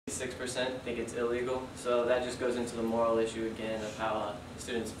96% think it's illegal. So that just goes into the moral issue again of how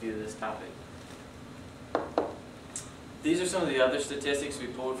students view this topic. These are some of the other statistics we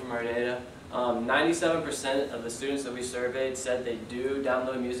pulled from our data. 97% of the students that we surveyed said they do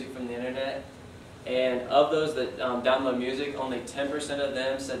download music from the internet. And of those that download music, only 10% of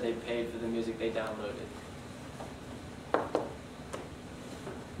them said they paid for the music they downloaded.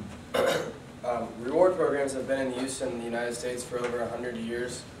 Reward programs have been in use in the United States for over 100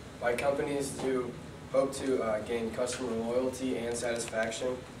 years by companies who hope to gain customer loyalty and satisfaction.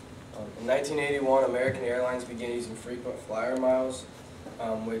 In 1981, American Airlines began using frequent flyer miles,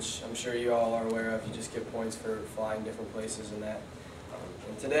 which I'm sure you all are aware of. You just get points for flying different places and that.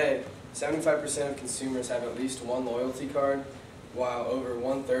 And today, 75% of consumers have at least one loyalty card, while over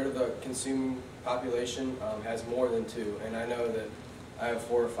 1/3 of the consuming population has more than two. And I know that I have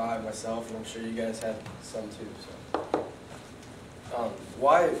 4 or 5 myself, and I'm sure you guys have some too. So,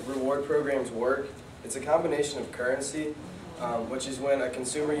 why reward programs work? It's a combination of currency, which is when a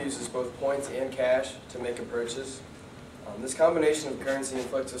consumer uses both points and cash to make a purchase. This combination of currency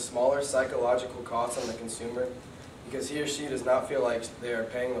inflicts a smaller psychological cost on the consumer because he or she does not feel like they are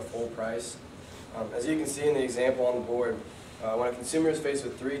paying the full price. As you can see in the example on the board, when a consumer is faced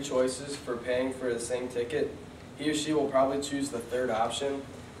with 3 choices for paying for the same ticket, he or she will probably choose the third option.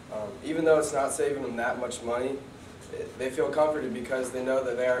 Even though it's not saving them that much money, they feel comforted because they know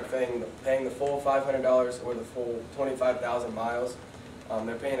that they aren't paying the full $500 or the full 25,000 miles.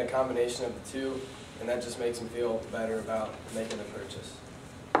 They're paying a combination of the two, and that just makes them feel better about making a purchase.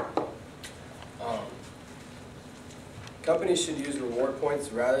 Companies should use reward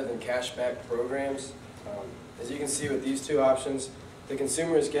points rather than cashback programs. As you can see with these 2 options, the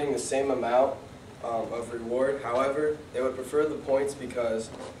consumer is getting the same amount of reward. However, they would prefer the points because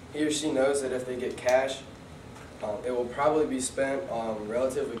he or she knows that if they get cash, it will probably be spent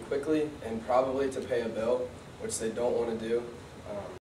relatively quickly and probably to pay a bill, which they don't want to do.